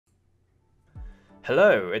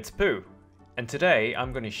Hello, it's Pooh, and today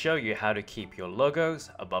I'm going to show you how to keep your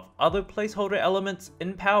logos above other placeholder elements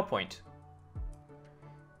in PowerPoint.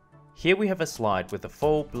 Here we have a slide with a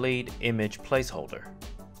full bleed image placeholder.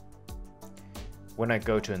 When I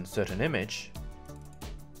go to insert an image,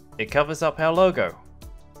 it covers up our logo,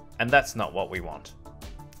 and that's not what we want.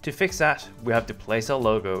 To fix that, we have to place our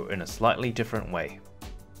logo in a slightly different way.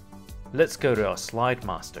 Let's go to our slide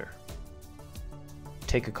master.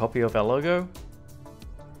 Take a copy of our logo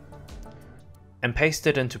and paste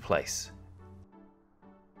it into place.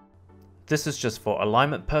 This is just for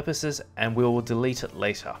alignment purposes and we will delete it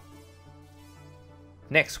later.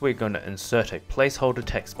 Next we're going to insert a placeholder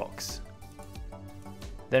text box.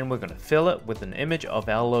 Then we're going to fill it with an image of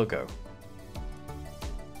our logo.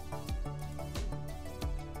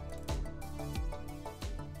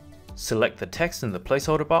 Select the text in the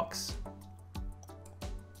placeholder box.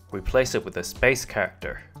 Replace it with a space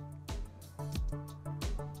character.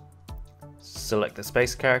 Select the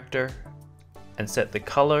space character and set the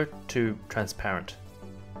color to transparent.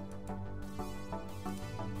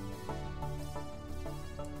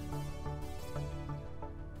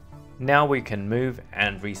 Now we can move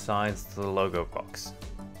and resize the logo box.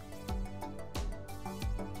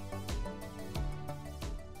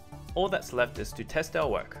 All that's left is to test our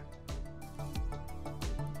work.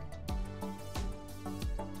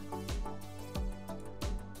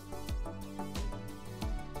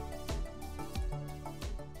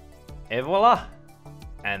 Et voila!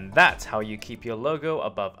 And that's how you keep your logo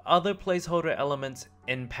above other placeholder elements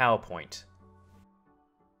in PowerPoint.